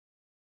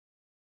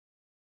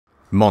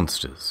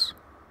Monsters.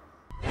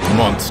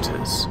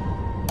 Monsters.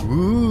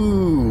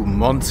 Ooh,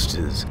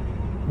 monsters.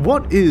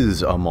 What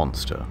is a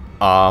monster?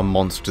 Are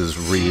monsters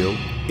real?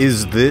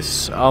 Is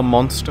this a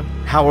monster?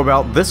 How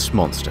about this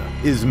monster?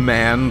 Is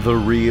man the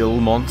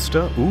real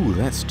monster? Ooh,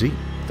 that's deep.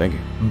 Thank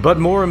you. But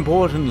more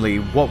importantly,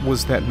 what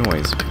was that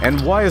noise? And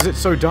why is it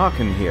so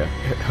dark in here?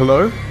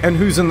 Hello? And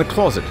who's in the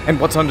closet?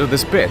 And what's under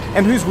this bed?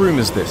 And whose room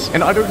is this?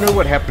 And I don't know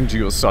what happened to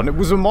your son. It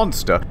was a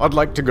monster. I'd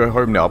like to go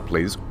home now,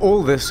 please.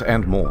 All this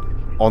and more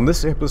on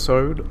this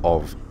episode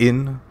of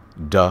In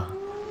Da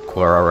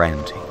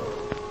Quarantine.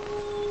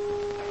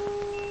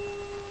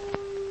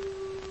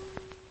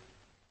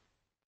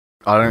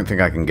 I don't think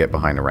I can get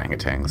behind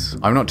orangutans.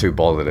 I'm not too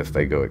bothered if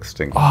they go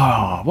extinct.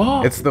 Oh,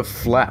 what? It's the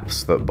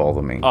flaps that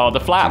bother me. Oh, the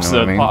flaps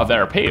are part of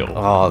their appeal.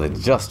 Oh, they're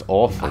just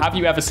awful. Have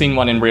you ever seen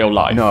one in real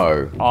life?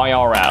 No.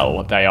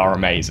 IRL, they are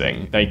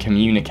amazing. They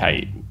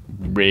communicate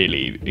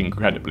really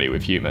incredibly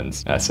with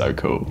humans. They're so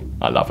cool.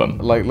 I love them.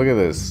 Like, look at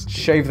this.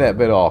 Shave that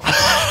bit off.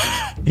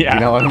 Yeah. You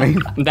know what I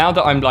mean? Now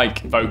that I'm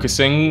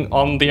focusing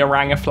on the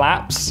oranga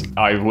flaps,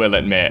 I will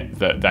admit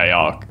that they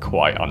are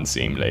quite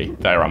unseemly.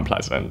 They're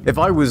unpleasant. If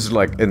I was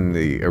in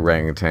the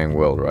orangutan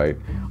world, right,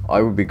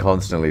 I would be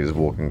constantly just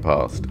walking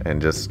past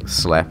and just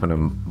slapping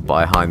them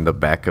behind the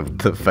back of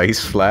the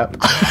face flap.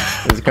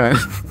 It's kind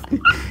of,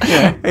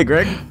 yeah. Hey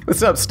Greg,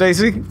 what's up,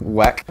 Stacy?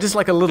 Whack. Just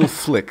like a little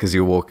flick as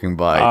you're walking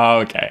by. Oh,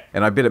 okay.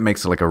 And I bet it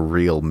makes a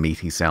real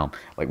meaty sound,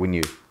 like when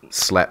you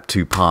slap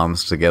two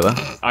palms together.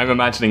 I'm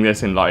imagining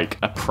this in a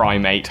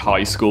primate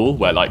high school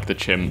where the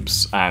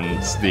chimps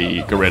and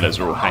the gorillas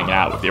are all hanging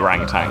out with the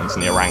orangutans,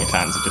 and the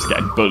orangutans are just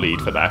getting bullied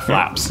for their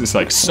flaps. It's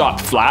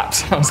sup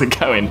flaps, how's it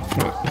going?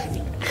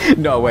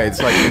 No way, it's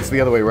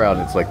the other way around.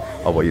 It's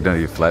oh well, you don't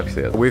have your flaps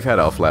yet. We've had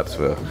our flaps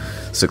for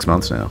 6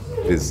 months now.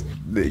 There's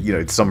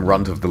some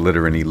runt of the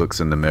litter, and he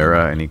looks in the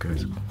mirror and he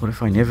goes, what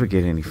if I never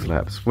get any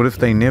flaps? What if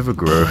they never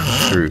grow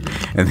through?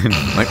 And then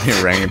the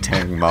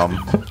orangutan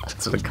mum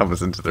sort of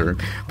comes into the room,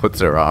 puts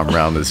her arm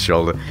around his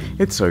shoulder.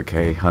 It's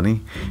okay, honey.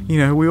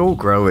 We all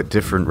grow at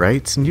different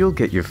rates, and you'll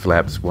get your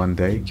flaps one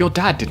day. Your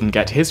dad didn't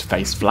get his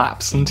face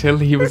flaps until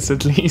he was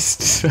at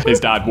least... His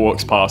dad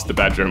walks past the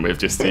bedroom with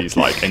just these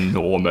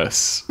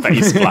enormous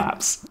face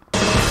flaps.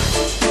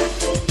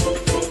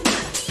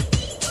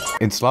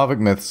 In Slavic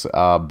myths,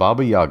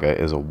 Baba Yaga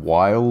is a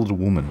wild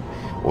woman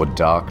or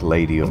dark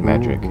lady of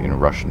magic in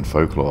Russian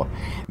folklore.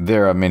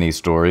 There are many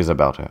stories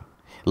about her.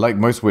 Like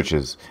most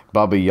witches,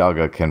 Baba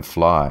Yaga can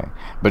fly,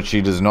 but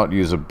she does not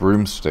use a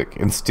broomstick.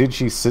 Instead,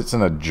 she sits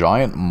in a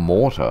giant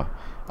mortar,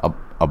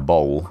 a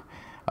bowl,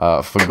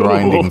 for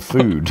grinding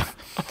food,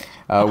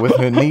 with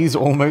her knees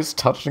almost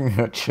touching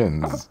her chin.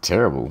 This is a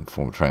terrible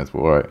form of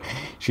transport. Right?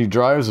 She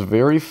drives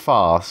very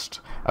fast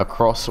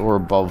across or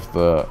above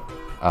the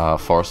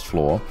forest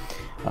floor,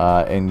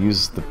 and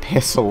uses the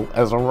pestle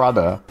as a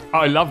rudder.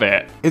 I love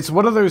it. It's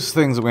one of those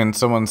things when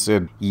someone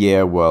said,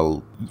 yeah,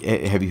 well,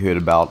 have you heard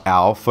about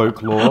our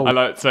folklore?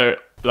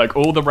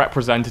 All the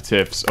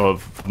representatives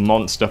of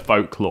monster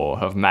folklore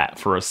have met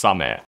for a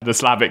summit. The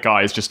Slavic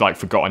guy has just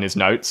forgotten his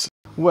notes.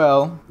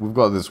 Well, we've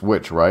got this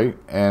witch, right?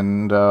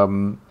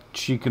 And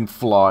she can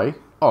fly.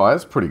 Oh,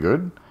 that's pretty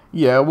good.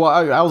 Yeah,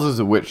 well, ours is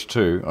a witch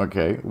too.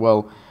 Okay,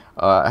 well...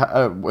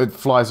 it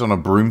flies on a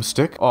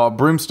broomstick. Oh,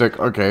 broomstick,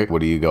 okay.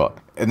 What do you got?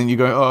 And then you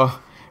go, oh,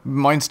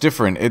 mine's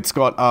different. It's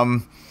got,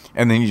 and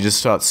then you just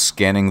start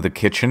scanning the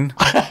kitchen.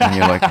 And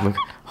you're like, look,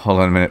 hold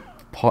on a minute.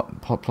 Pot,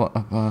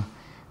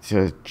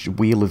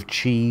 wheel of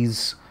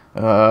cheese.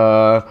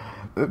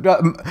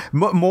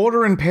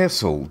 Mortar and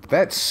pestle.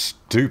 That's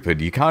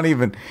stupid. You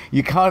can't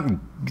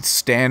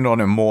stand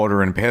on a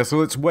mortar and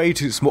pestle. It's way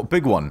too small.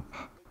 Big one.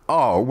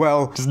 Oh,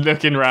 well... Just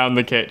looking around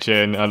the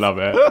kitchen. I love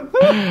it.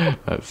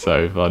 That's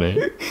so funny.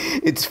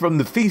 It's from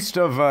the Feast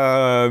of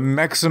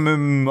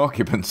Maximum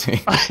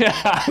Occupancy.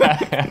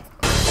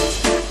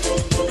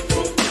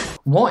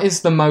 What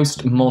is the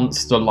most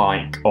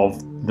monster-like of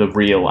the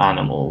real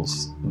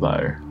animals,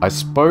 though? I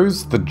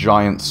suppose the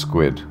giant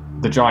squid.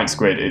 The giant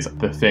squid is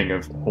the thing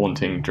of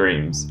haunting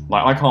dreams.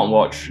 I can't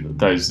watch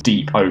those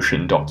deep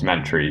ocean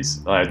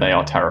documentaries. They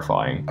are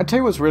terrifying. I tell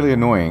you what's really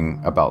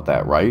annoying about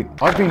that, right?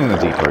 I've been in the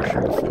deep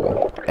ocean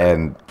before,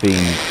 and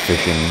been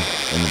fishing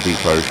in the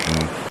deep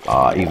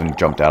ocean, even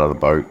jumped out of the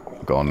boat,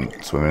 gone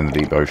swimming in the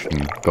deep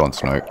ocean, gone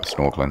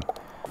snorkeling.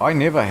 I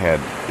never had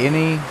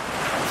any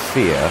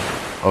fear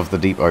of the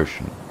deep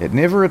ocean. It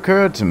never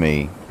occurred to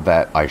me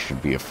that I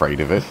should be afraid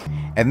of it.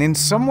 And then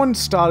someone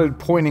started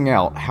pointing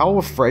out how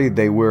afraid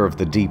they were of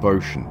the deep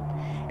ocean.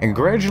 And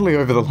gradually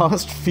over the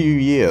last few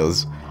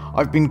years,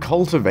 I've been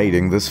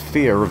cultivating this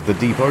fear of the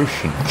deep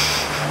ocean.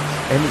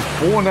 And it's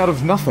born out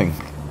of nothing.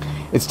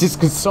 It's just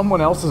because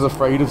someone else is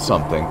afraid of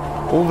something.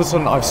 All of a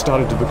sudden, I've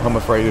started to become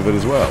afraid of it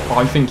as well.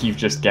 I think you've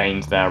just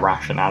gained their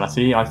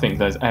rationality. I think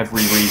there's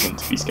every reason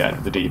to be scared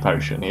of the deep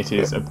ocean. It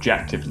is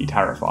objectively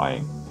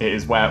terrifying. It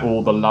is where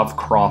all the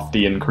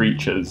Lovecraftian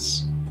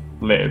creatures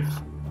live.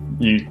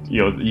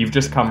 You've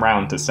just come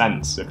round to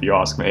sense, if you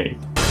ask me.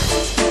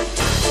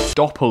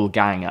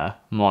 Doppelganger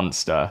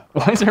monster.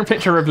 Why is there a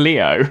picture of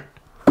Leo?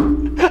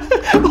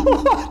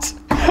 What?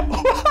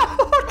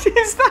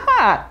 is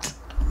that?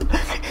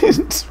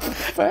 It's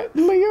Fat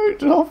Leo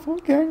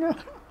Doppelganger.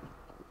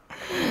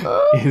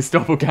 His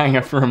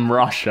doppelganger from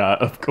Russia,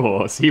 of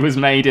course. He was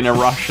made in a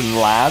Russian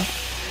lab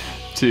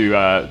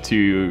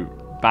to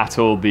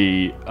battle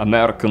the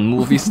American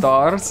movie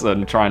stars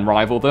and try and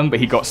rival them, but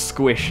he got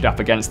squished up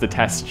against the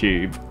test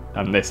tube,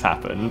 and this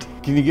happened.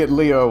 Can you get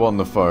Leo on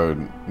the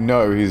phone?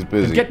 No, he's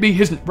busy. Get me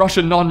his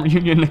Russian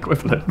non-union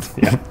equivalent.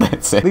 Yeah,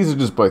 That's it. These are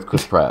just both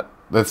Chris Pratt.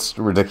 That's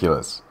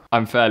ridiculous.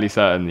 I'm fairly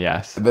certain,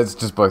 yes. That's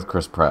just both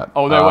Chris Pratt.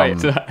 Oh, no, wait.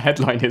 The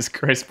headline is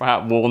Chris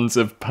Pratt warns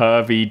of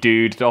pervy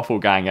dude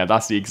doppelganger.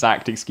 That's the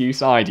exact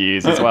excuse I'd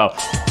use as well.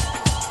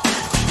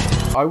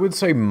 I would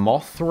say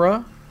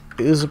Mothra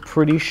is a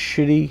pretty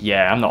shitty...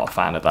 Yeah, I'm not a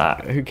fan of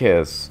that. Who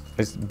cares?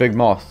 It's Big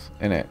Moth,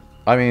 innit?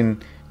 I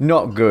mean,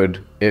 not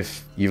good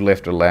if you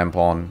left a lamp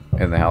on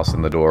in the house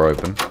and the door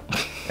open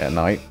at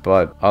night,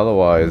 but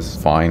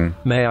otherwise, fine.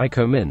 May I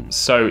come in?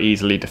 So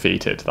easily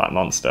defeated, that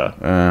monster.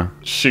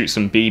 Shoot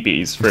some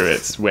BBs through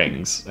its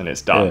wings, and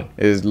it's done.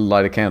 Yeah, is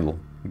light a candle.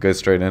 Go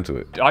straight into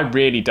it. I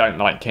really don't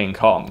like King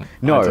Kong.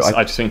 No,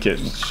 I just think it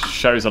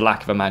shows a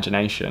lack of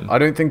imagination. I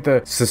don't think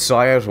the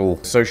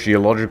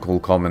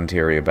sociological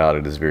commentary about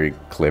it is very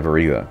clever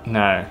either.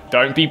 No.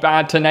 Don't be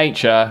bad to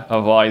nature,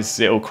 otherwise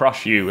it'll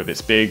crush you with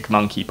its big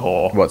monkey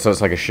paw. What, so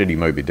it's like a shitty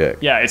Moby Dick?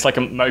 Yeah, it's like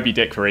a Moby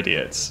Dick for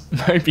idiots.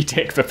 Moby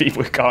Dick for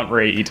people who can't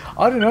read.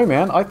 I don't know,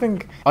 man. I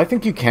think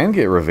you can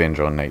get revenge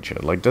on nature.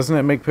 Like, doesn't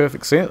it make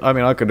perfect sense? I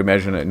mean, I could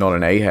imagine it not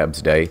an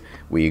Ahab's day,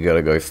 where you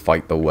gotta go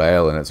fight the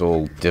whale and it's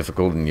all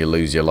difficult and you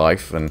lose your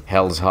life and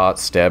hell's heart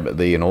stab at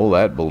thee and all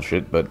that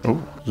bullshit, but...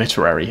 Ooh,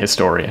 literary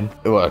historian.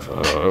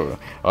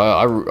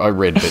 I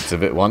read bits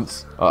of it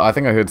once. I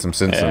think I heard some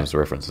Simpsons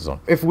references on.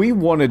 If we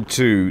wanted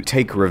to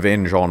take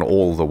revenge on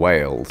all the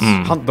whales,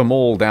 hunt them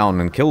all down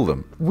and kill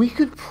them, we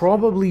could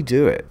probably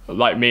do it.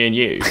 Like me and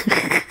you.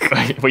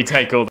 We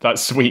take all that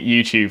sweet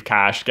YouTube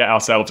cash, get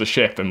ourselves a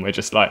ship, and we're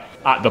just like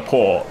at the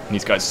port. And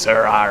he's going,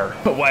 "Sir,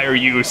 why are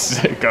you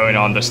going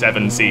on the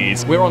seven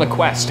seas?" We're on a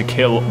quest to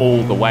kill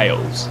all the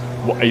whales.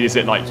 What, is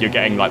it like you're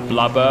getting like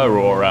blubber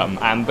or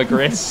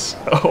ambergris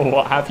or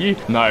what have you?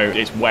 No,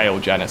 it's whale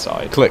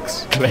genocide.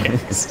 Clicks.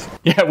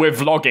 Yeah, we're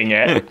vlogging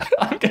it.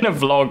 I'm gonna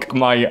vlog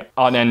my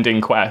unending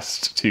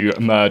quest to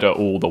murder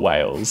all the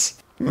whales.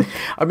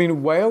 I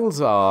mean, whales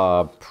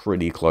are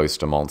pretty close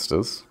to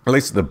monsters. At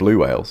least the blue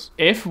whales.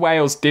 If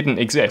whales didn't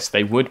exist,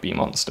 they would be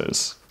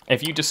monsters.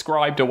 If you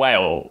described a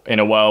whale in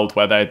a world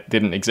where they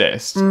didn't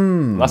exist,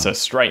 that's a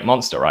straight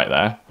monster right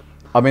there.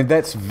 I mean,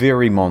 that's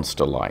very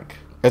monster-like.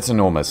 It's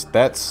enormous.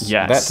 That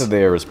to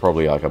there is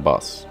probably like a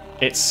bus.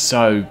 It's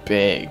so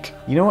big.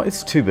 You know what?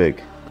 It's too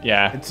big.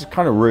 Yeah. It's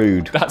kind of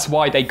rude. That's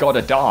why they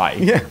gotta die.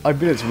 Yeah, I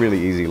bet it's really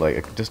easy,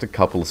 like, just a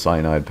couple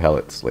cyanide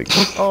pellets, like,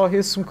 oh,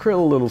 here's some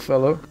krill, little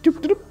fellow. Doop,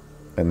 doop, doop.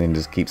 And then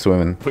just keep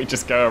swimming. We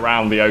just go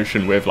around the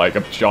ocean with, like, a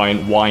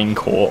giant wine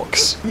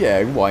corks.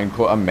 Yeah, wine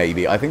cork,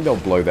 maybe. I think they'll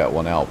blow that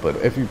one out, but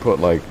if you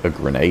put, like, a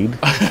grenade...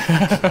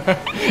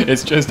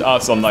 It's just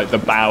us on, like, the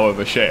bow of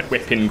a ship,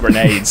 whipping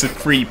grenades,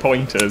 3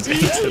 pointers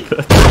into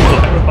the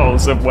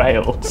blowholes of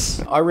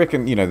whales. I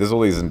reckon, you know, there's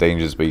all these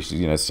endangered species,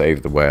 you know,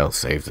 save the whales,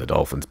 save the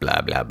dolphins, blah,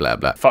 blah, blah,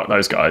 blah. Fuck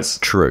those guys.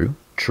 True.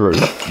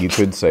 You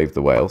could save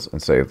the whales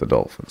and save the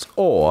dolphins.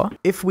 Or,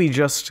 if we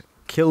just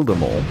killed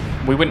them all...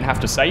 We wouldn't have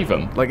to save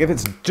them. Like, if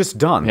it's just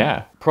done,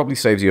 yeah, probably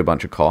saves you a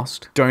bunch of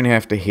cost. Don't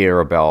have to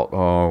hear about,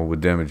 oh, we're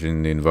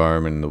damaging the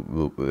environment,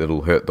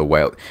 it'll hurt the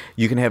whale.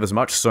 You can have as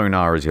much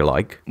sonar as you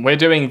like. We're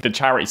doing the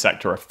charity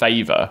sector a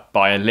favour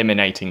by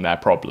eliminating their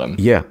problem.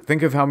 Yeah,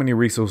 think of how many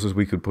resources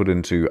we could put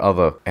into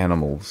other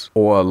animals,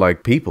 or,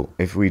 like, people,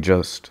 if we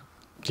just...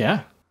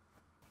 Yeah.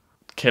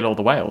 Kill all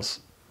the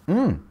whales.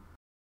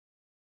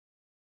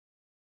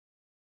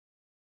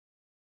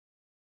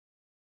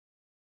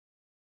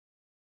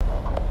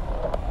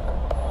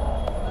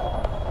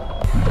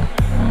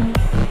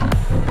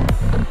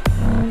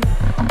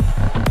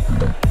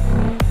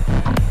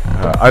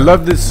 I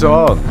love this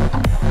song.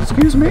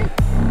 Excuse me?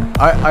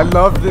 I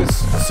love this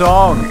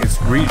song.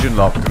 It's region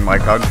locked in my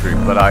country,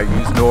 but I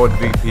use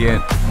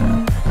NordVPN.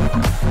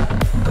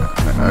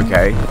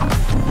 Okay.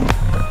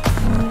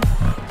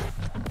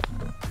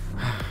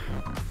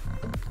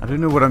 I don't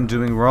know what I'm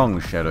doing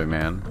wrong, Shadow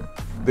Man.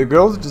 The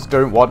girls just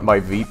don't want my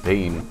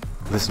VPN.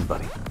 Listen,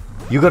 buddy.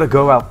 You gotta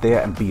go out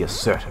there and be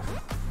assertive.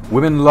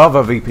 Women love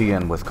a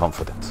VPN with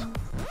confidence.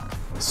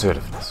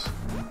 Assertiveness.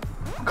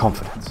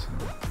 Confidence.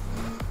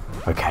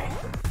 Okay.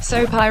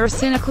 So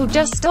Pyrocynical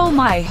just stole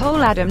my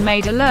whole ad and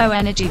made a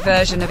low-energy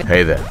version of it.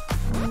 Hey there.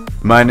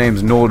 My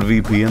name's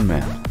NordVPN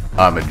Man.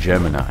 I'm a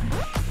Gemini.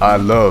 I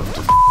love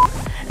to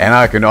and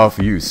I can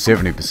offer you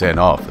 70%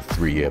 off a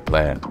 3-year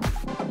plan.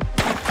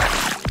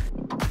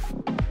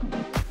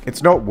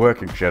 It's not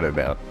working,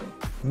 Shadowbound.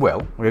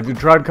 Well, have you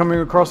tried coming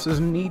across as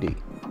needy?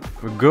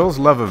 If girls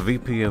love a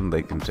VPN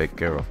they can take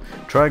care of.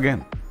 Try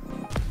again.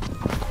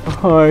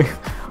 Hi.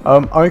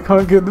 I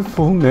can't get the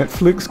full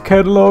Netflix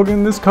catalog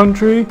in this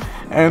country,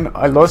 and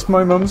I lost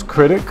my mum's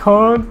credit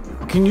card.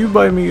 Can you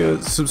buy me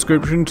a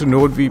subscription to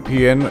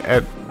NordVPN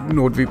at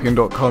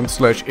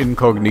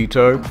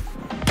nordvpn.com/incognito?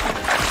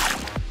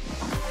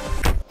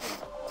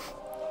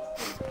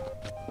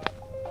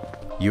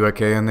 You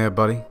okay in there,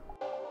 buddy?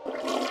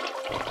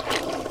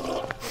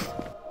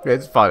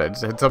 It's fine, I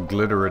just had some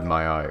glitter in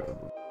my eye.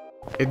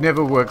 It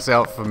never works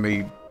out for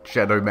me,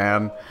 Shadow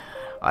Man.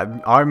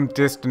 I'm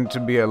destined to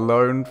be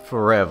alone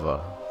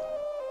forever.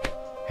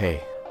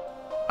 Hey,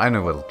 I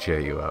know what'll cheer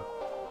you up.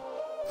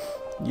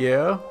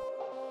 Yeah?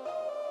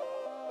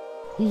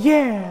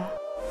 Yeah!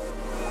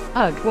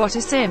 Ugh, what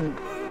a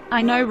simp.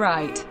 I know,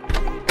 right?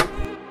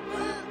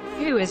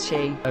 Who is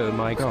she? Oh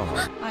my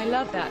god. I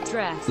love that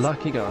dress.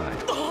 Lucky guy.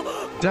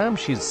 Damn,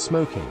 she's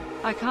smoking.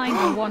 I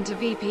kinda want a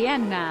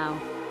VPN now.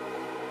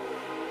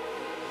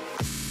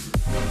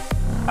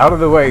 Out of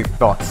the way,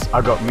 thoughts.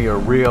 I got me a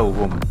real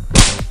woman.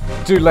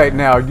 Too late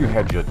now, you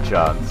had your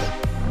chance.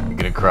 You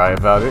gonna cry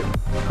about it?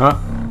 Huh?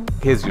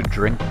 Here's your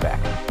drink back.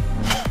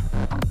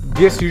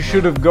 Guess you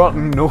should have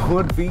gotten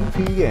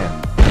NordVPN.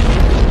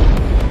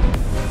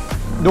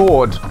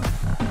 Nord.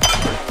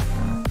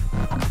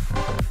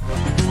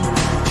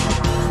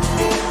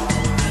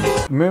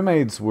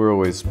 Mermaids were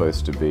always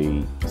supposed to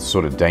be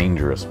sort of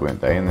dangerous, weren't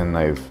they? And then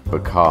they've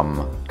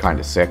become kind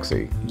of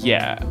sexy.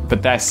 Yeah,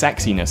 but their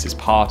sexiness is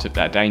part of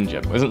their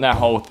danger. Isn't their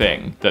whole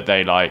thing that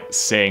they like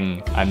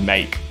sing and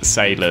make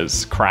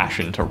sailors crash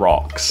into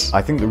rocks?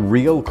 I think the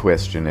real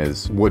question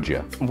is, would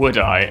you? Would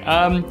I?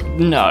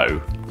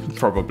 No.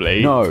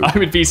 Probably. No. I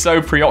would be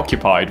so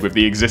preoccupied with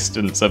the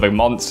existence of a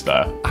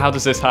monster. How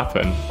does this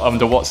happen?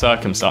 Under what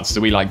circumstances?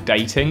 Are we like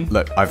dating?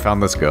 Look, I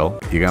found this girl.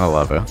 You're gonna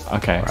love her.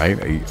 Okay. Right?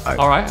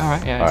 All right,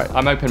 yeah. All right.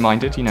 I'm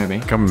open-minded, you know me.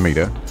 Come and meet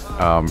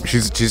her.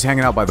 She's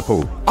hanging out by the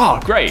pool. Oh,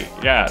 great.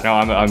 Yeah, no,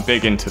 I'm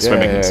big into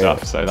swimming and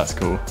stuff, so that's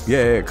cool.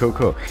 Yeah,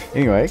 cool.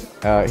 Anyway,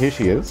 here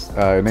she is.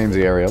 Her name's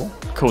Ariel.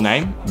 Cool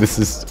name. This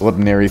is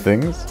Ordinary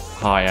Things.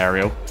 Hi,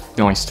 Ariel.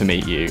 Nice to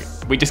meet you.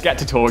 We just get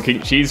to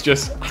talking. She's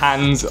just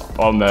hands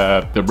on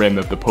the rim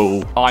of the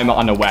pool. I'm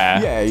unaware.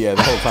 Yeah,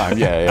 the whole time.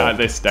 Yeah. At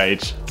this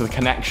stage, the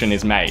connection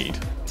is made.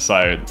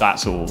 So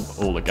that's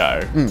all a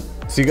go.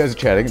 So you guys are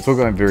chatting. It's all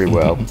going very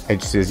well.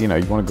 And she says, you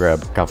want to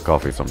grab a cup of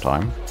coffee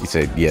sometime? You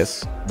said,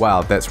 yes.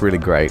 Wow, that's really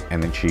great.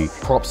 And then she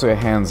props her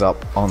hands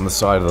up on the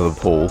side of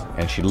the pool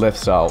and she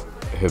lifts out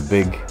her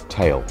big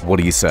tail. What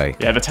do you say?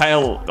 Yeah, the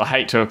tail, I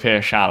hate to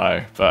appear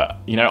shallow, but,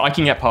 I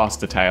can get past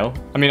the tail.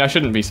 I mean, I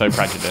shouldn't be so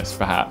prejudiced,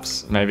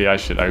 perhaps. Maybe I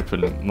should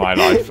open my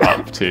life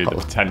up to the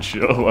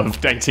potential of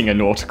dating a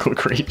nautical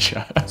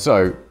creature.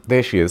 So,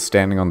 there she is,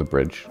 standing on the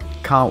bridge.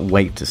 Can't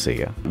wait to see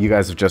her. You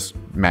guys have just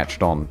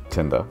matched on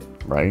Tinder,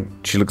 right?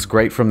 She looks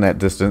great from that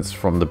distance,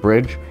 from the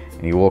bridge,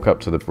 and you walk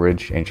up to the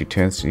bridge, and she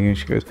turns to you and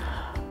she goes,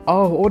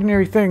 "Oh,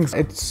 Ordinary Things,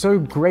 it's so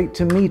great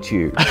to meet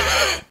you."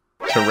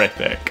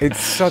 Terrific. It's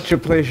such a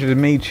pleasure to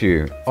meet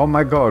you. Oh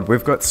my god,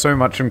 we've got so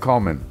much in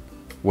common.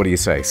 What do you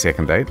say,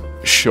 second date?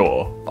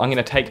 Sure. I'm going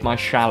to take my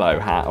shallow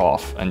hat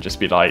off and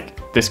just be like,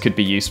 this could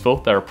be useful.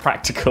 There are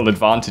practical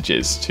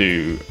advantages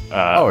to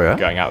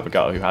going out with a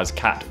girl who has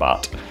cat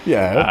butt.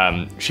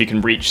 Yeah. She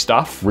can reach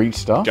stuff.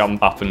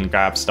 Jump up and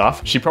grab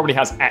stuff. She probably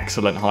has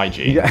excellent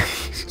hygiene. Yeah.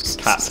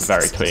 Cat's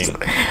very clean.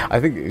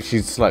 I think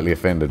she's slightly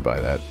offended by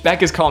that.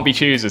 Beggars can't be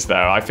choosers,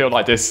 though. I feel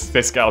like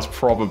this girl's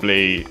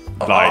probably,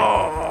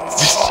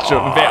 just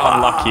a bit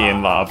unlucky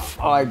in love.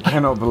 I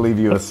cannot believe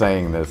you are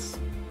saying this.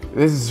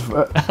 This is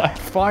a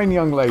fine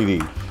young lady.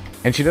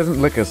 And she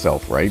doesn't lick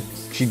herself, right?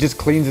 She just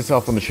cleans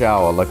herself in the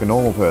shower like a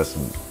normal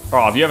person.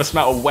 Oh, have you ever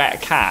smelled a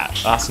wet cat?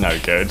 That's no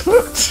good.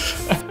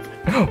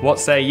 What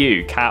say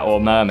you, cat or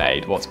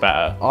mermaid? What's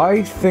better?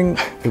 I think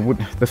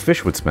the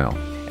fish would smell.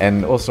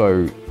 And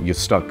also, you're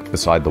stuck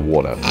beside the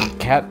water.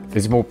 Cat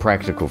is more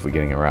practical for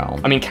getting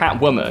around. I mean,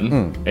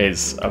 Catwoman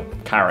is a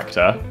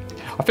character.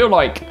 I feel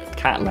like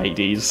cat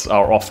ladies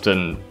are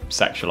often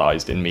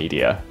sexualized in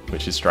media,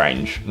 which is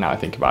strange now I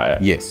think about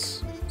it.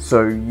 Yes.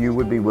 So you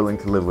would be willing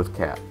to live with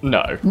cat?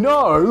 No.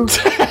 No!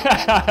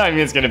 I'm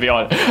going to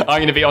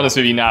be honest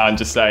with you now and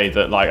just say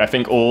that, I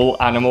think all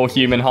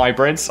animal-human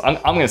hybrids, I'm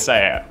going to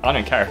say it, I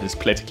don't care if it's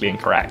politically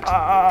incorrect.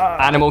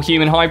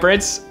 Animal-human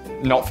hybrids,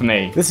 not for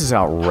me. This is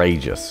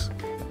outrageous.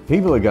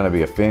 People are going to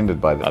be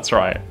offended by that. That's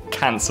right.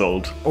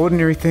 Cancelled.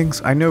 Ordinary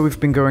Things, I know we've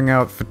been going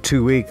out for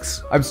 2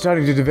 weeks. I'm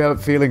starting to develop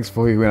feelings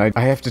for you and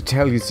I have to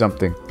tell you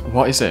something.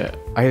 What is it?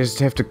 I just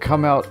have to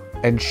come out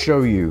and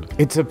show you.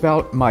 It's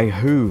about my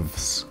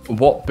hooves.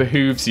 What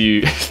behooves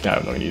you? No, I'm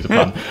not going to use a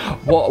pun.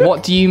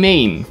 What do you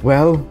mean?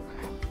 Well,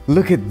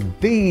 look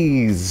at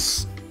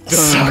these.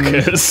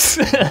 Suckers.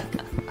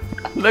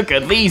 Look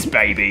at these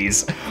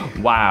babies.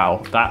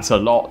 Wow, that's a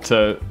lot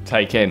to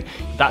take in.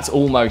 That's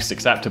almost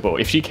acceptable.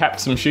 If she kept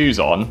some shoes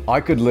on... I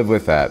could live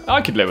with that.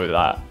 I could live with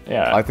that,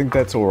 yeah. I think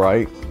that's all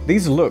right.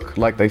 These look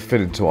like they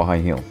fit into a high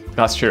heel.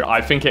 That's true.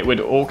 I think it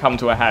would all come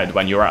to a head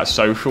when you're at a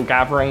social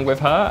gathering with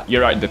her.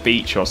 You're at the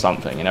beach or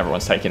something and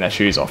everyone's taking their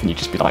shoes off and you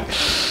just be like,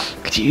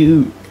 could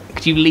you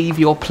leave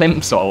your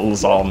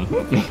plimsolls on?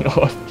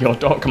 your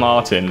Doc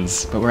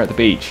Martens, but we're at the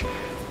beach.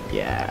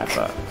 Yeah,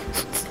 but...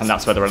 And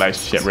that's where the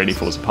relationship really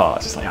falls apart.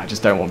 It's just like, I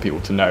just don't want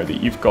people to know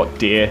that you've got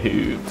deer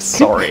hooves.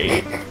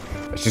 Sorry.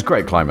 She's a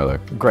great climber,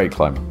 though. Great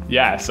climber.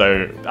 Yeah,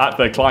 so at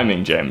the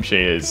climbing gym,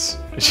 she's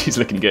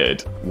looking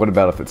good. What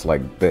about if it's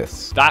like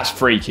this? That's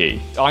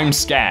freaky. I'm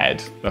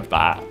scared of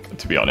that,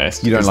 to be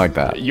honest. You don't like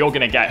that? You're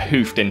going to get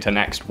hoofed into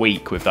next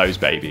week with those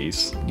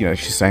babies. You know,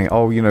 she's saying,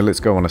 oh, you know, let's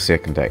go on a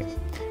second date.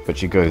 But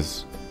she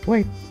goes,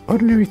 wait,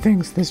 ordinary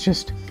things, there's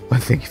just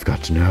one thing you've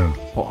got to know.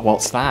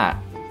 What's that?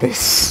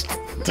 This.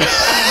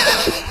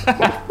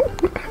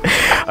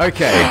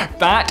 Okay.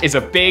 That is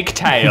a big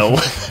tail.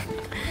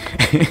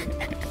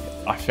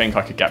 I think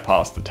I could get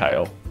past the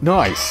tail.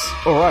 Nice.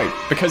 All right.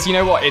 Because you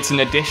know what? It's an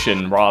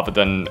addition rather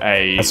than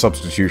A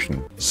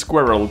substitution.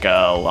 squirrel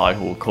girl, I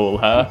will call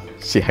her.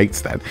 She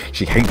hates that.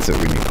 She hates it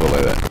when you call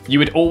her that. You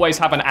would always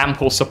have an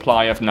ample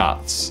supply of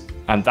nuts.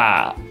 And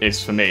that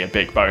is, for me, a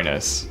big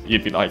bonus.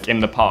 You'd be like in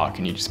the park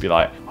and you'd just be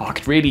like, oh, I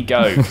could really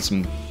go for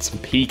some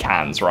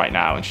pecans right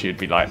now. And she'd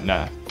be like,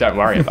 no, don't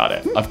worry about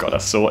it. I've got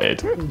us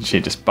sorted.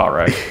 She'd just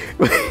burrow.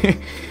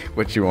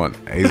 What you want?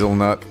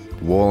 Hazelnut,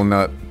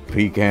 walnut,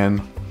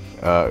 pecan,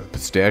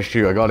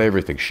 pistachio. I got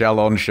everything. Shell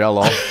on, shell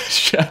off.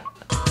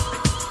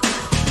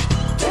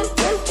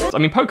 I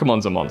mean,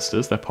 Pokemons are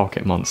monsters. They're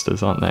pocket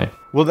monsters, aren't they?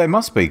 Well, they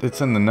must be.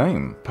 It's in the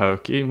name.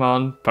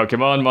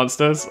 Pokemon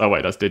monsters. Oh,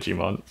 wait, that's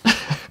Digimon.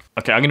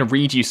 Okay, I'm going to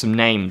read you some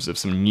names of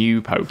some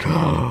new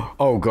Pokemon.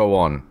 Oh, go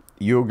on.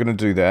 You're going to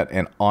do that,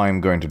 and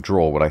I'm going to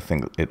draw what I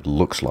think it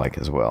looks like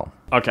as well.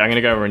 Okay, I'm going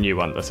to go over a new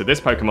one. So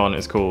this Pokemon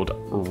is called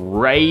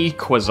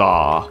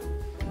Rayquaza.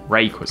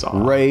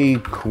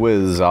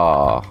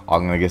 Rayquaza.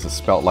 I'm going to guess it's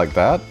spelt like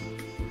that.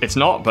 It's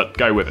not, but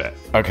go with it.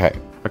 Okay.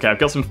 Okay, I've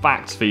got some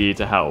facts for you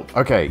to help.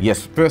 Okay,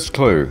 yes, first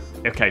clue.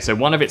 Okay, so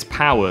one of its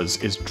powers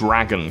is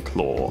Dragon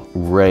Claw.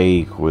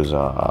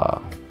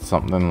 Rayquaza.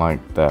 Something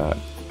like that.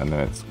 And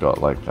then it's got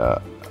like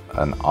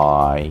an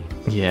eye.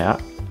 Yeah.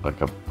 Like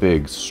a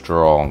big,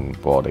 strong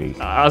body.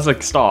 As a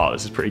start,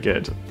 this is pretty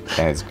good.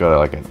 And it's got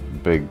like a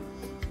big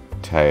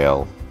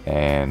tail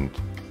and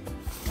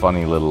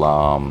funny little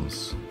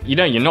arms. You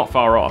know, you're not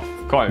far off.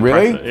 Quite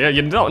Really? impressive. Yeah,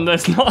 you're not.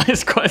 It's not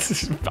as quite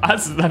as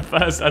the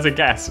first as a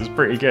guess. It's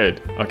pretty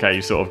good. Okay,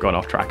 you've sort of gone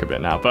off track a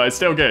bit now, but it's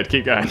still good.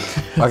 Keep going.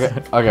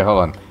 Okay, hold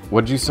on.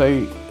 What did you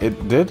say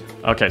it did?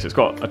 Okay, so it's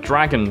got a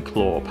Dragon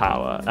Claw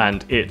power,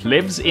 and it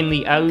lives in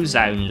the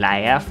ozone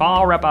layer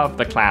far above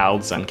the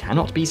clouds and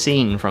cannot be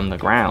seen from the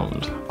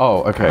ground.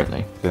 Oh, okay.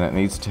 Apparently. Then it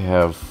needs to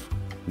have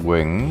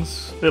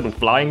wings. Little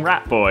flying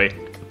rat boy.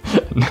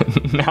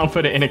 Now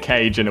put it in a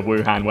cage in a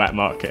Wuhan wet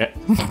market.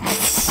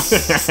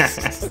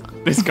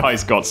 This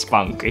guy's got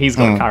spunk. He's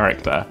got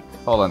character.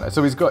 Hold on.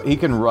 So he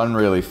can run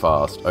really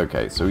fast.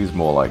 Okay, so he's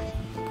more like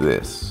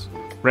this.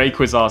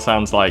 Rayquaza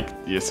sounds like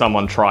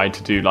someone tried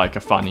to do like a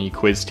funny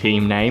quiz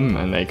team name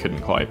and they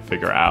couldn't quite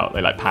figure it out.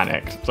 They like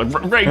panicked. It's like,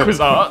 Rayquaza!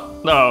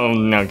 Oh,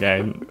 no,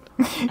 okay.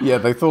 Yeah,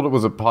 they thought it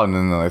was a pun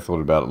and then they thought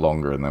about it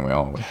longer and then we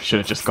all... Should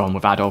have just gone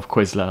with Adolf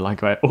Quizler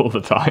like all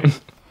the time.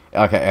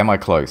 Okay, am I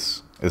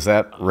close? Is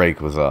that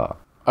Rayquaza?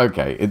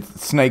 Okay,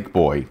 it's Snake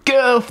Boy.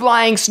 Go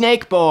flying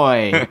Snake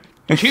Boy!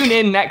 Tune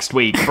in next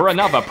week for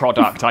another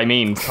product,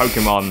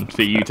 Pokemon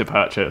for you to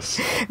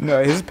purchase.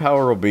 No, his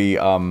power will be,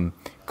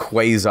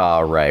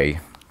 Quasar Ray.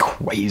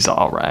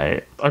 Quasar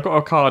Ray. I've got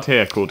a card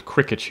here called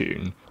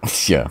Cricketune.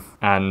 Yeah.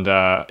 And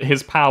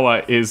his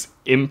power is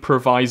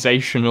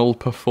improvisational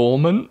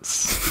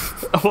performance.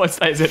 What's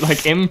that? Is it like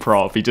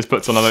improv? He just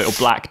puts on a little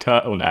black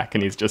turtleneck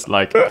and he's just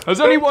like,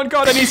 has anyone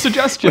got any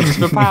suggestions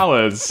for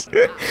powers?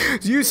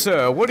 You,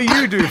 sir, what do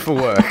you do for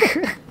work?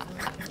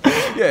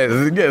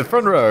 Yeah,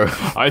 front row.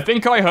 I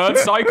think I heard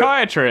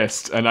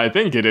psychiatrist, and I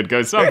think it'd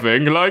go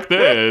something like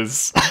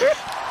this.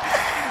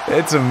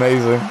 It's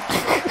amazing.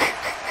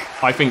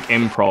 I think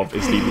improv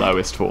is the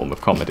lowest form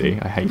of comedy.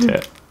 I hate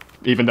it.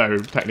 Even though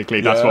technically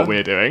that's what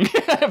we're doing.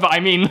 But I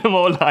mean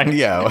more like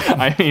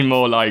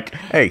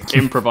Hey.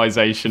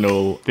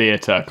 improvisational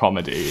theatre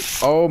comedy.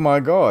 Oh my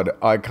god,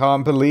 I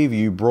can't believe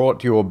you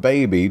brought your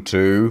baby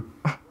to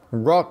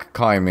rock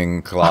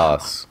climbing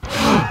class.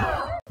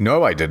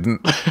 No, I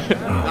didn't.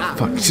 Oh,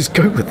 fuck, just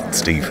go with it,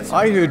 Steve.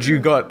 I heard you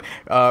got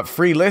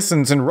free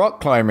lessons in rock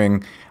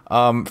climbing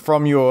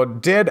from your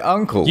dead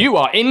uncle. You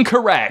are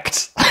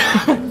incorrect.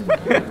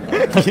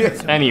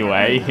 Yes.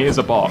 Anyway, here's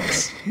a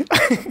box.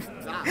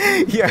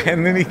 Yeah,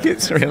 and then he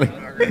gets really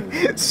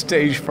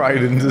stage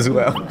frightened as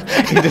well.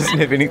 He doesn't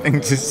have anything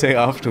to say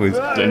afterwards.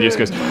 And he just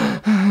goes...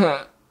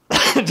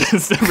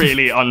 just a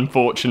really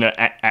unfortunate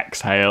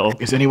exhale.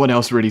 Is anyone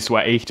else really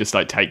sweaty? He just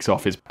like takes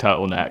off his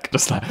turtleneck.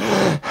 Just like...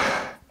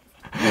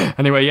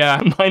 Anyway,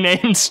 yeah, my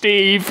name's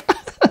Steve.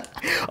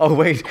 Oh,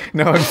 wait.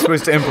 No, I'm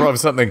supposed to improv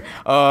something.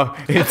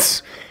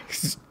 It's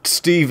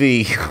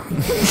Stevie.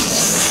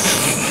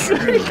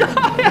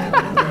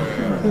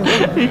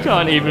 He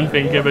can't even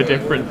think of a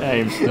different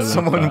name.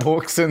 Someone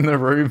walks in the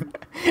room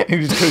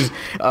and he just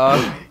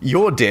goes,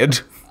 you're dead.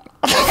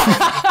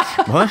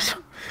 What?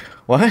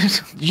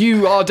 What?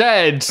 You are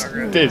dead.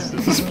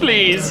 This,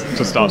 please.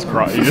 Just starts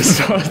crying. He just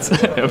starts.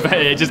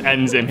 It just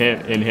ends in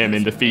him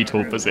in the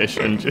fetal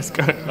position, just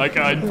going like,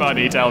 "I'm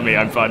funny. Tell me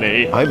I'm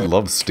funny." I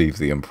love Steve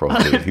the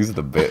Improv dude. He's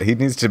the bit. He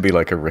needs to be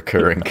like a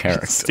recurring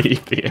character.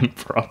 Steve the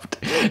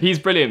Improv. He's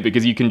brilliant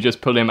because you can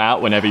just pull him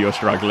out whenever you're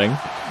struggling.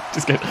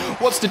 Just go,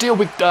 what's the deal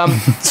with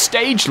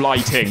stage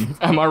lighting?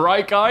 Am I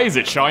right, guys?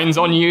 It shines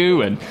on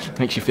you and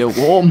makes you feel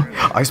warm.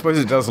 I suppose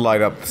it does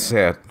light up the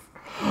set.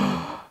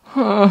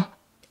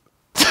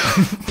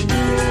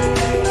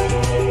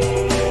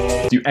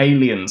 Do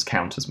aliens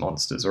count as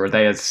monsters, or are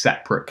they a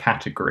separate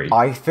category?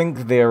 I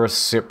think they're a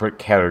separate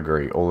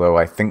category, although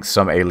I think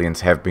some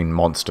aliens have been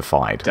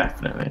monstified.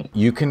 Definitely.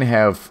 You can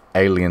have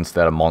aliens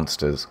that are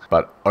monsters,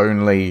 but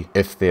only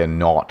if they're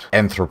not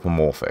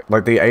anthropomorphic.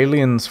 Like the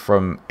aliens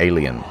from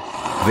Alien,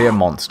 they're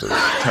monsters.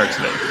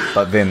 Totally.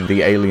 But then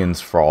the aliens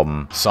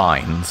from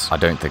Signs, I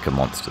don't think are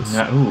monsters.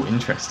 Yeah, ooh,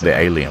 interesting.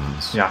 They're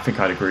aliens. Yeah, I think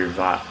I'd agree with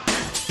that.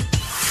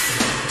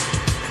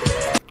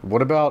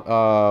 What about,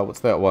 what's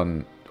that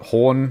one?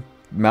 Horn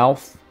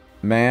Mouth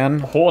Man?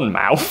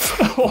 Hornmouth.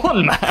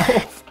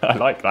 Hornmouth. I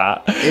like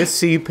that.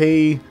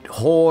 SCP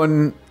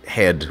Horn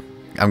Head.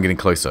 I'm getting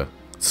closer.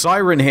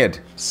 Siren Head.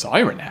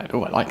 Siren Head.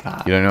 Oh, I like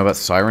that. You don't know about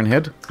Siren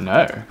Head?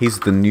 No. He's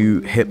the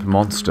new hip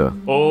monster.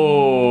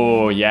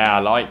 Oh, yeah,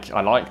 I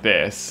like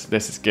this.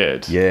 This is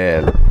good.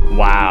 Yeah.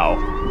 Wow.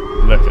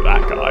 Look at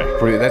that guy.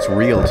 That's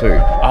real too.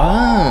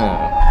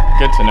 Ah,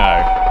 good to know.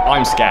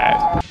 I'm scared.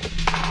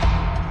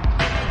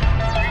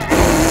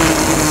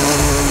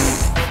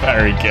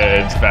 Very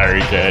good,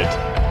 very good.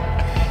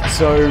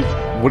 So,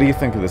 what do you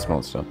think of this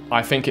monster?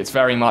 I think it's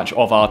very much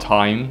of our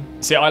time.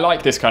 See, I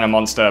like this kind of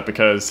monster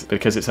because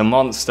it's a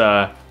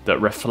monster that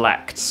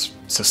reflects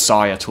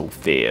societal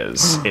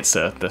fears. It's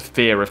the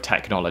fear of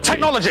technology.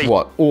 Technology!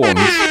 What?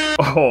 Orms?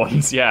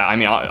 Horns, yeah. I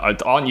mean,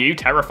 aren't you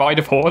terrified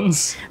of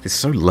horns? They're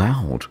so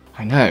loud.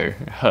 I know,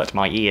 it hurt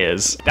my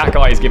ears. That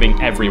guy is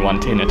giving everyone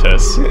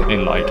tinnitus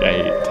in like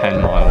a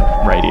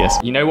 10-mile radius.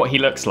 You know what he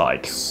looks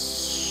like?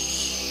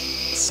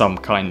 Some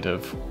kind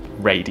of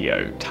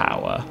radio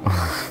tower.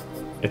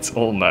 It's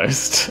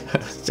almost.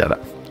 Shut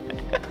up.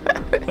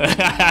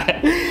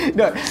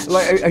 No,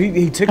 like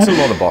he ticks a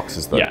lot of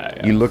boxes though.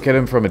 Yeah. You look at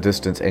him from a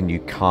distance and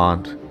you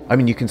can't. I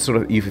mean, you can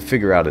you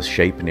figure out his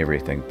shape and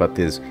everything, but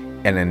there's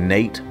an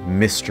innate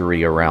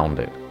mystery around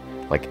it.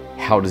 Like,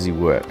 how does he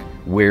work?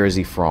 Where is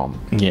he from?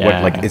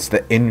 Yeah. Like, it's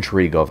the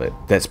intrigue of it.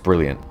 That's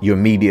brilliant. You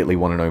immediately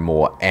want to know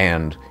more,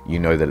 and you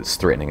know that it's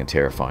threatening and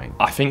terrifying.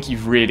 I think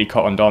you've really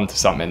cottoned on to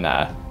something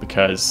there,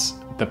 because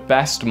the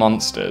best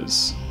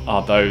monsters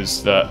are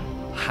those that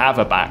have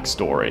a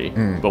backstory,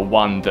 but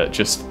one that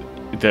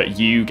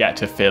you get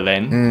to fill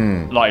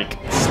in. Like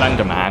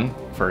Slender Man,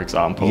 for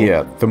example.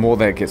 Yeah, the more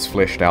that gets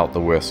fleshed out, the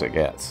worse it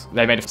gets.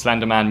 They made a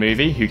Slender Man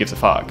movie. Who gives a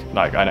fuck?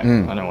 Like, I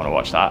don't want to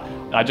watch that.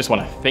 I just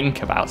want to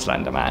think about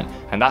Slender Man.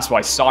 And that's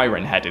why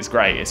Siren Head is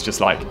great. It's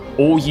just like,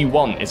 all you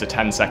want is a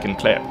 10-second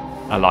clip.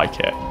 I like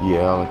it.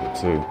 Yeah, I like it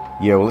too.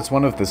 Yeah, well, it's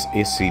one of the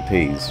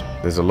SCPs.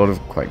 There's a lot of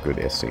quite good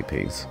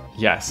SCPs.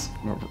 Yes.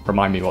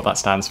 Remind me what that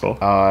stands for.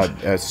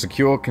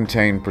 Secure,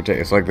 contain, protect.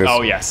 It's like this.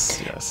 Oh,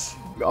 yes.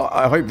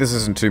 I hope this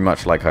isn't too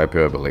much like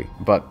hyperbole,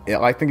 but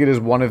I think it is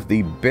one of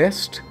the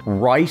best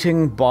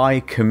writing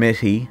by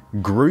committee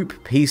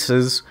group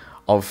pieces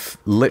of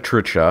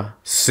literature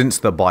since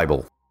the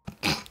Bible.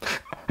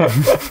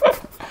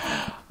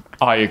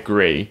 I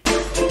agree.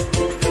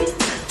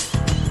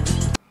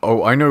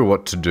 Oh, I know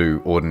what to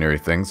do, ordinary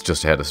things.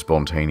 Just had a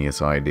spontaneous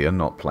idea,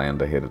 not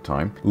planned ahead of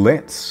time.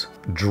 Let's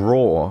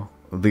draw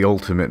the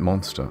ultimate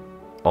monster.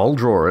 I'll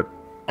draw it,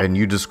 and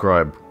you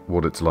describe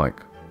what it's like.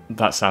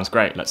 That sounds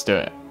great. Let's do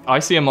it. I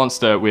see a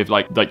monster with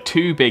like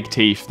two big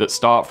teeth that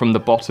start from the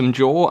bottom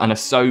jaw and are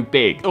so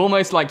big,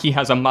 almost like he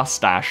has a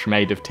mustache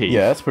made of teeth.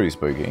 Yeah, that's pretty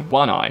spooky.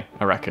 One eye,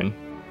 I reckon.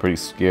 Pretty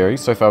scary.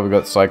 So far we've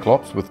got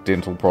Cyclops with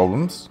dental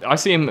problems. I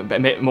see him a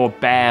bit more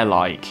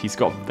bear-like. He's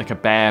got like a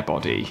bear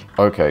body.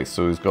 Okay,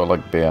 so he's got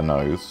like bear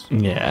nose.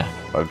 Yeah.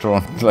 I've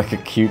drawn like a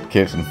cute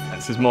kitten.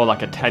 This is more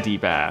like a teddy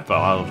bear, but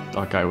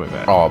I'll go with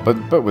it. Oh,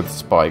 but with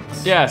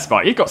spikes. Yeah,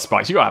 spike. You've got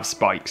spikes. You gotta have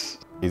spikes.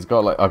 He's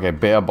got like, okay,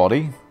 bear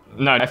body.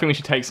 No, I think we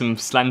should take some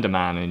Slender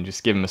Man and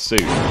just give him a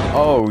suit.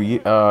 Oh,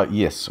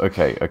 yes.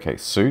 Okay,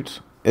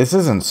 suit. This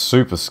isn't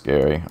super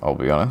scary, I'll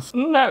be honest.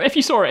 No, if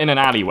you saw it in an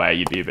alleyway,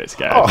 you'd be a bit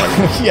scared. Oh,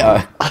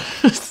 yeah.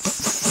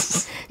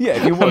 Yeah,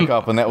 if you woke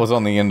up and that was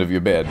on the end of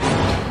your bed.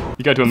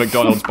 You go to a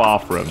McDonald's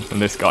bathroom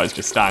and this guy's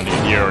just standing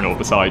at the urinal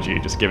beside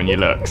you, just giving you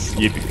looks.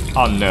 You'd be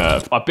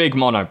unnerved. A big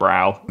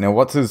monobrow. Now,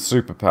 what's his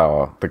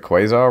superpower? The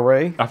quasar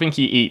ray? I think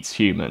he eats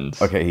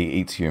humans. Okay, he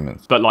eats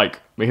humans. But like,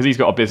 because he's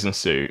got a business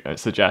suit, it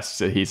suggests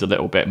that he's a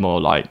little bit more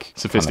like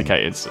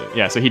sophisticated.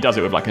 Yeah, so he does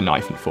it with like a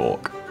knife and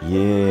fork.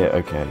 Yeah,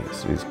 okay.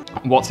 So he's...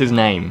 What's his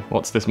name?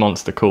 What's this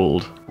monster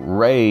called?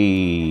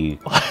 Ray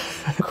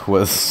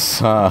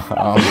Quasar.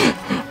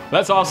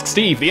 Let's ask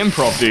Steve, the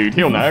improv dude.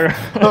 He'll know.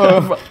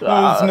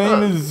 His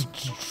name is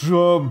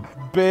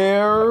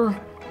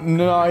Bear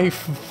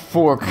Knife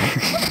Fork.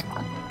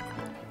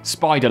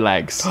 Spider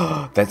legs.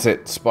 That's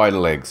it, spider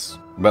legs.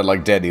 But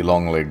like Daddy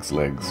Longlegs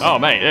legs. Oh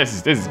mate,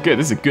 this is good.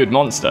 This is a good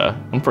monster.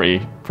 I'm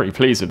pretty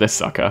pleased with this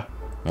sucker.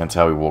 That's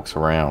how he walks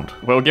around.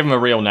 We'll give him a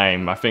real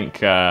name. I think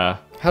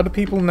How do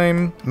people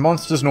name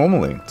monsters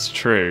normally? it's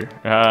true.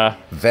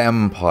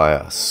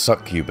 Vampire,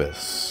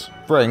 succubus,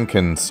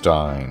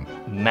 Frankenstein.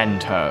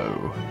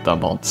 Mento, the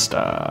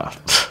monster.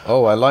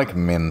 Oh, I like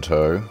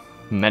Mento.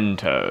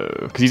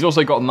 Mento, because he's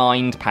also got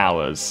mind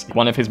powers.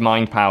 One of his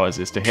mind powers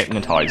is to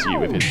hypnotize you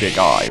with his big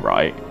eye,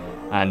 right?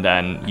 And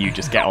then you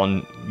just get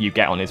on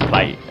his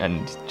plate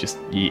and just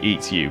he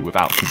eats you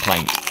without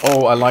complaint.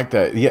 Oh, I like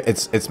that. Yeah,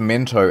 it's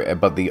Mento,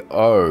 but the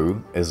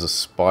O is a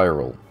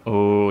spiral.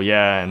 Oh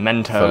yeah,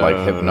 Mento. For like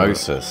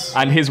hypnosis.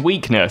 And his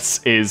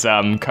weakness is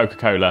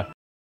Coca-Cola.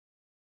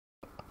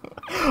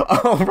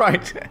 Oh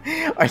right,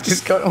 I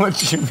just got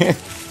what you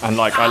meant. And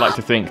like I like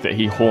to think that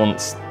he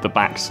haunts the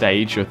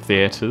backstage of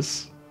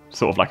theatres,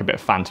 sort of like a bit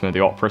of Phantom of the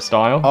Opera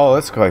style. Oh,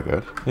 that's quite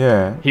good.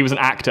 Yeah. He was an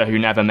actor who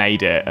never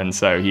made it, and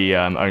so he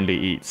only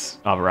eats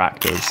other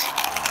actors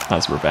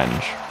as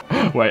revenge.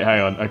 Wait, hang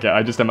on. Okay,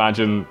 I just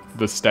imagine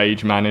the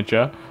stage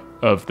manager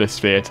of this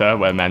theatre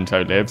where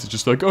Mento lives. It's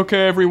just like,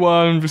 okay,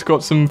 everyone, just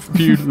got a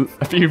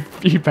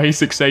few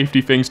basic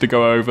safety things to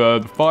go over.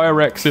 The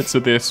fire exits are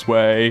this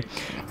way.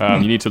 You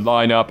need to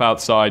line up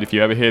outside if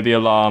you ever hear the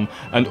alarm,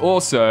 and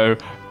also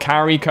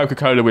carry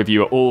Coca-Cola with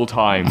you at all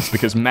times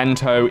because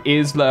Mento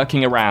is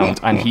lurking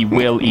around and he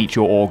will eat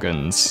your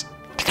organs.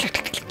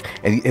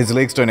 And his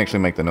legs don't actually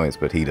make the noise,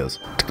 but he does.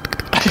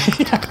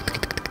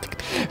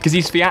 Because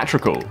he's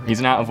theatrical. He's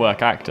an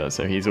out-of-work actor,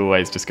 so he's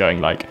always just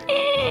going like...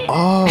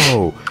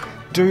 Oh,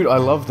 dude, I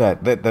love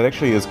that. That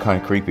actually is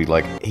kind of creepy.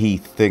 Like, he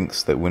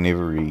thinks that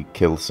whenever he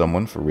kills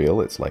someone for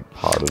real, it's like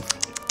part of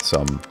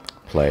some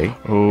play.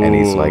 Ooh. And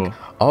he's like,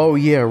 oh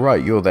yeah,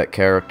 right, you're that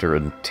character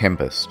in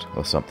Tempest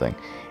or something.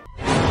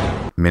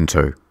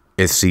 Mento,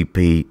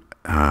 SCP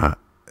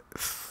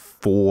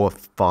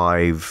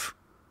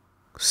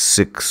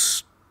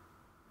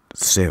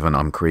 4567.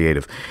 I'm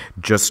creative.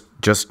 Just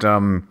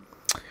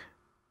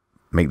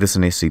make this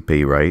an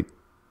SCP, right?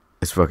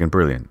 It's fucking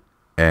brilliant.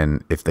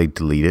 And if they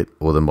delete it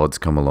or the mods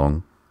come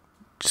along,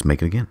 just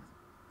make it again.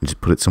 And just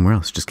put it somewhere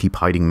else. Just keep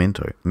hiding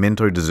Mento.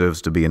 Mento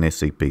deserves to be an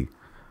SCP.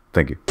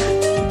 Thank you.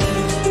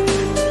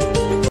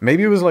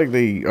 Maybe it was like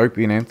the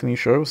Opie and Anthony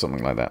show or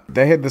something like that.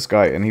 They had this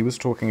guy and he was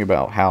talking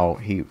about how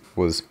he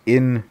was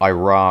in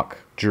Iraq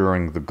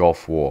during the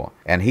Gulf War.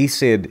 And he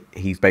said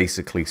he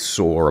basically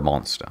saw a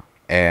monster.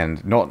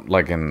 And not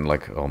like in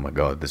like, oh my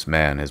god, this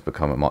man has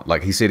become a monster.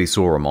 Like he said he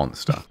saw a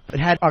monster. It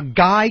had a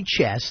guy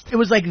chest. It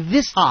was like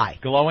this high.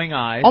 Glowing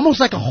eyes. Almost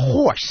like a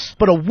horse,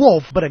 but a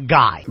wolf, but a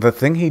guy. The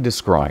thing he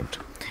described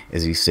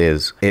is he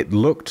says it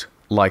looked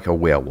like a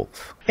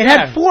werewolf. It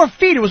had 4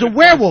 feet. It was a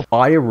werewolf.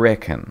 I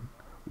reckon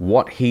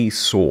what he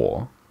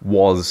saw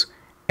was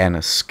an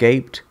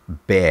escaped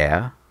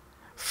bear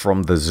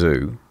from the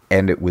zoo,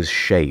 and it was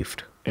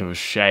shaved. It was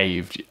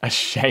shaved. A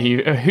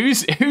shave.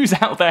 Who's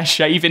out there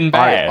shaving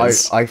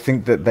bears? I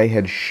think that they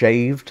had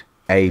shaved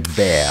a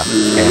bear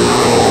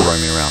and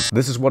roaming around.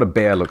 This is what a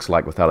bear looks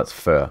like without its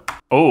fur.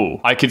 Oh,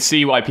 I could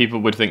see why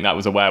people would think that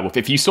was a werewolf.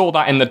 If you saw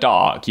that in the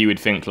dark, you would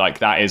think like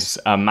that is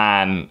a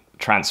man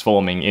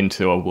transforming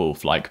into a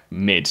wolf, like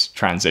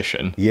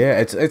mid-transition.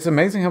 Yeah, it's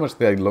amazing how much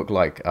they look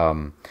like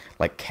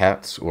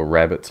cats or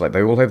rabbits. Like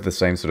they all have the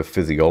same sort of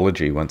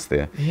physiology once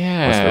they're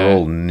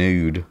all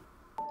nude.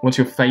 What's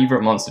your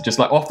favourite monster? Just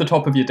like off the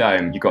top of your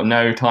dome, you've got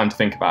no time to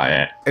think about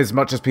it. As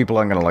much as people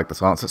aren't going to like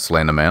this answer,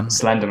 Slenderman.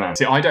 Slenderman.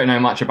 See, I don't know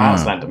much about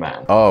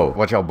Slenderman. Oh,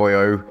 watch out,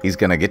 boyo. He's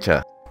going to get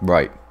you.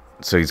 Right.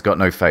 So he's got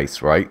no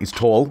face, right? He's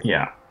tall.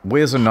 Yeah.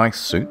 Wears a nice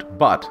suit,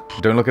 but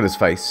don't look at his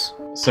face.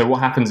 So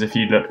what happens if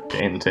you look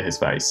into his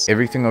face?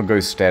 Everything will go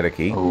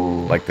staticky,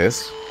 like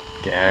this.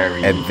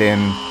 Scary. And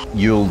then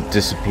you'll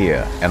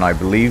disappear. And I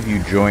believe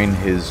you join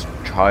his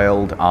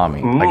child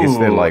army. Ooh. I guess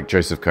they're like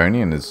Joseph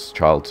Kony and his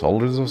child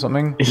soldiers or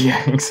something.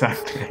 Yeah,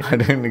 exactly. I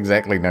don't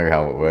exactly know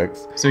how it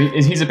works. So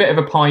he's a bit of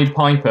a Pied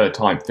Piper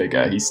type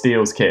figure. He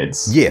steals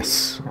kids.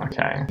 Yes.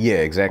 Okay. Yeah,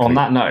 exactly. On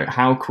that note,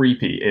 how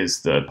creepy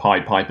is the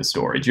Pied Piper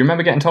story? Do you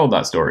remember getting told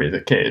that story as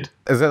a kid?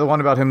 Is that the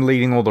one about him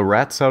leading all the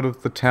rats out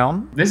of the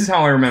town? This is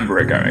how I remember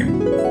it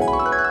going.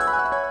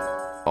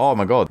 Oh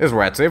my god, there's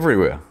rats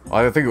everywhere.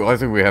 I think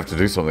we have to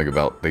do something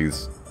about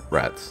these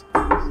rats.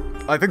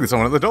 I think there's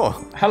someone at the door.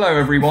 Hello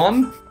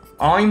everyone,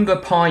 I'm the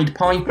Pied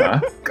Piper.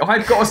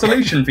 I've got a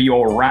solution for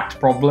your rat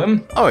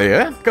problem. Oh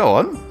yeah? Go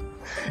on.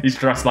 He's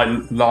dressed like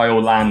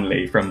Lyle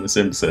Lanley from The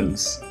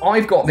Simpsons.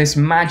 I've got this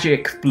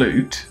magic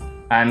flute,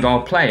 and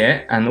I'll play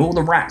it, and all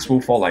the rats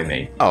will follow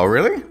me. Oh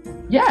really?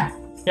 Yeah,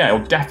 it'll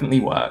definitely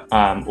work.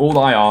 All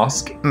I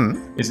ask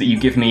is that you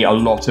give me a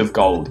lot of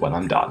gold when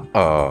I'm done.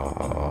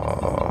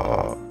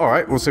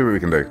 Alright, we'll see what we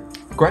can do.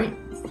 Great.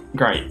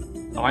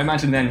 I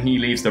imagine then he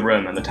leaves the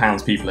room and the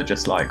townspeople are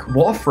just like,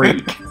 what a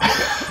freak.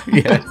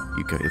 Yeah.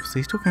 You go,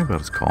 he's talking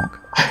about his cock.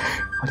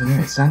 I don't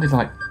know, it sounded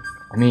like,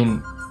 I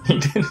mean, he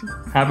didn't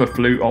have a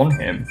flute on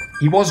him.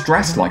 He was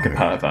dressed like a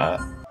pervert,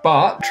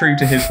 but true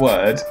to his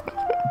word,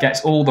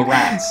 gets all the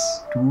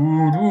rats,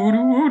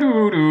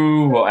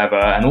 whatever,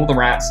 and all the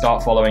rats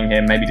start following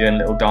him, maybe doing a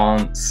little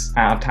dance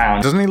out of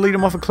town. Doesn't he lead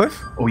him off a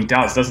cliff? Oh, he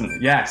does, doesn't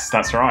he? Yes,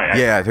 that's right.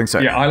 Yeah, I think so.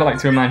 Yeah, I like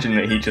to imagine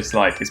that he just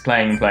like is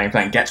playing,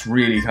 gets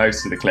really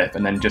close to the cliff,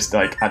 and then just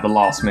like at the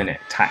last minute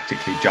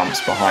tactically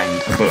jumps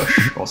behind a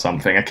bush or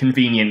something, a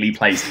conveniently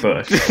placed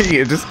bush.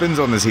 He just spins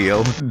on his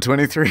heel.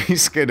 23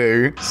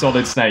 skidoo.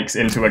 Solid Snake's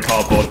into a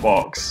cardboard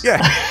box.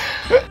 Yeah.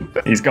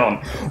 He's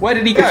gone. Where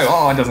did he go?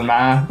 Oh, it doesn't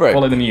matter. Right.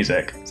 Follow the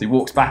music. So he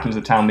walks back into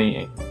the town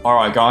meeting. All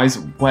right, guys,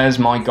 where's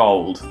my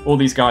gold? All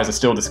these guys are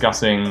still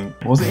discussing,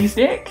 was it his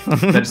dick?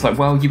 They're just like,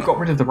 well, you've got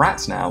rid of the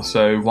rats now,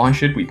 so why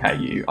should we pay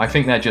you? I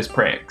think they're just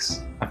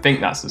pricks. I think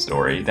that's the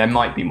story. There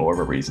might be more of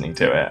a reasoning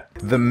to it.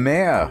 The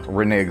mayor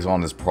reneges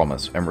on his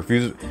promise and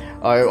refuses.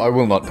 I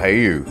will not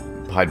pay you,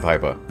 Pied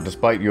Piper,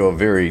 despite your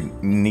very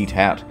neat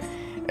hat.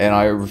 And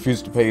I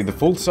refuse to pay you the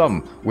full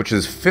sum, which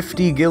is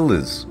 50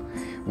 guilders,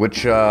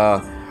 which,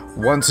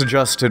 once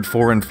adjusted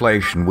for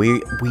inflation.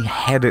 We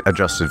had it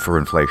adjusted for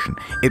inflation.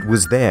 It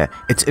was there.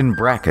 It's in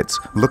brackets.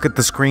 Look at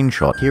the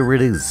screenshot. Here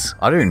it is.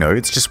 I don't know.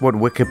 It's just what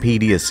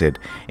Wikipedia said.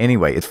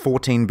 Anyway, it's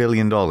 $14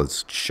 billion.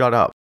 Shut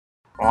up.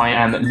 I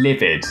am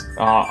livid.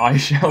 I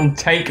shall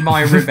take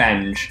my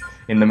revenge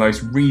in the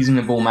most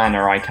reasonable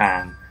manner I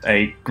can.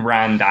 A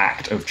grand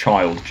act of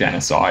child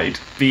genocide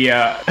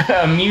via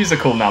a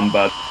musical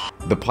number.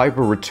 The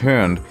Piper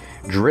returned,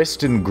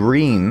 dressed in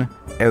green,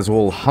 as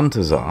all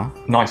hunters are.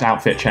 Nice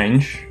outfit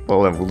change. Well,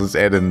 we'll just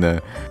add in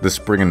the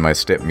spring in my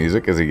step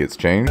music as he gets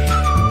changed.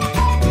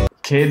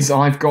 Kids,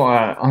 I've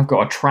got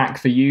a track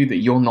for you that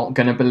you're not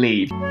gonna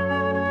believe.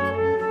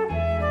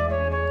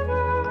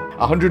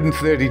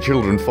 130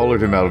 children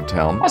followed him out of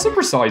town. That's a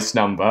precise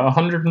number,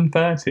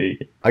 130.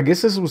 I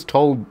guess this was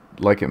told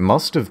like it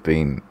must have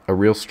been a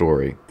real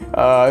story.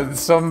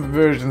 Some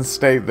versions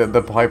state that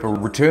the Piper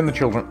returned the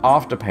children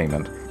after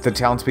payment. The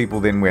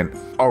townspeople then went,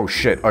 oh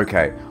shit,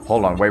 okay,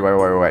 hold on, wait,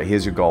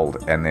 here's your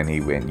gold. And then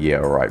he went, yeah,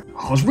 alright.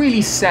 I was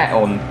really set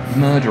on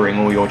murdering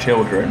all your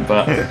children,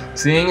 but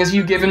seeing as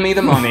you've given me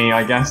the money,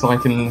 I guess I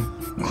can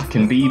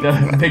be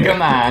the bigger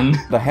man.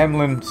 The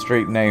Hamlin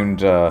Street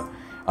named,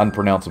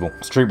 unpronounceable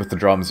street with the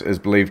drums is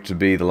believed to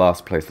be the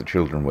last place the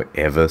children were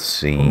ever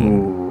seen.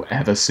 Ooh,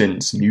 ever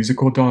since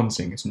music or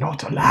dancing is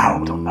not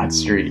allowed on that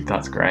street.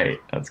 That's great.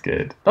 That's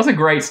good. That's a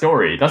great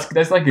story.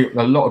 There's like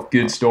a lot of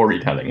good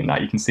storytelling in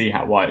that. You can see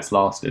why it's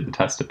lasted the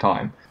test of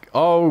time.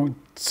 Oh,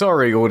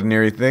 sorry,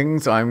 ordinary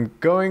things. I'm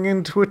going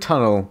into a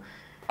tunnel.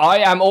 I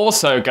am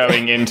also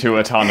going into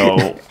a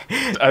tunnel.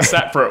 A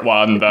separate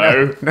one,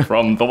 though, no.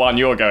 from the one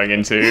you're going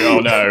into. Oh,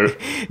 no.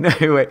 No,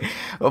 wait.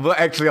 Well,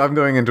 actually, I'm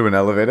going into an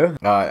elevator.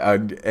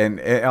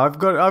 And I've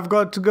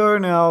got to go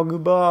now.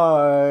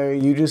 Goodbye.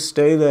 You just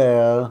stay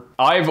there.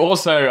 I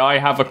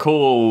have a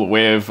call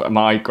with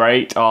my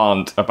great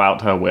aunt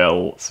about her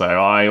will, so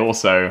I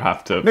also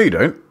have to... No, you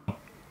don't.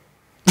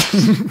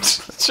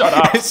 Shut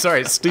up.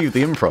 Sorry, it's Steve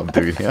the improv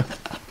dude here.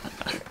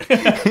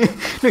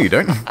 No, you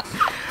don't.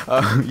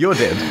 You're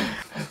dead.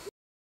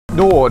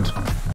 Nord.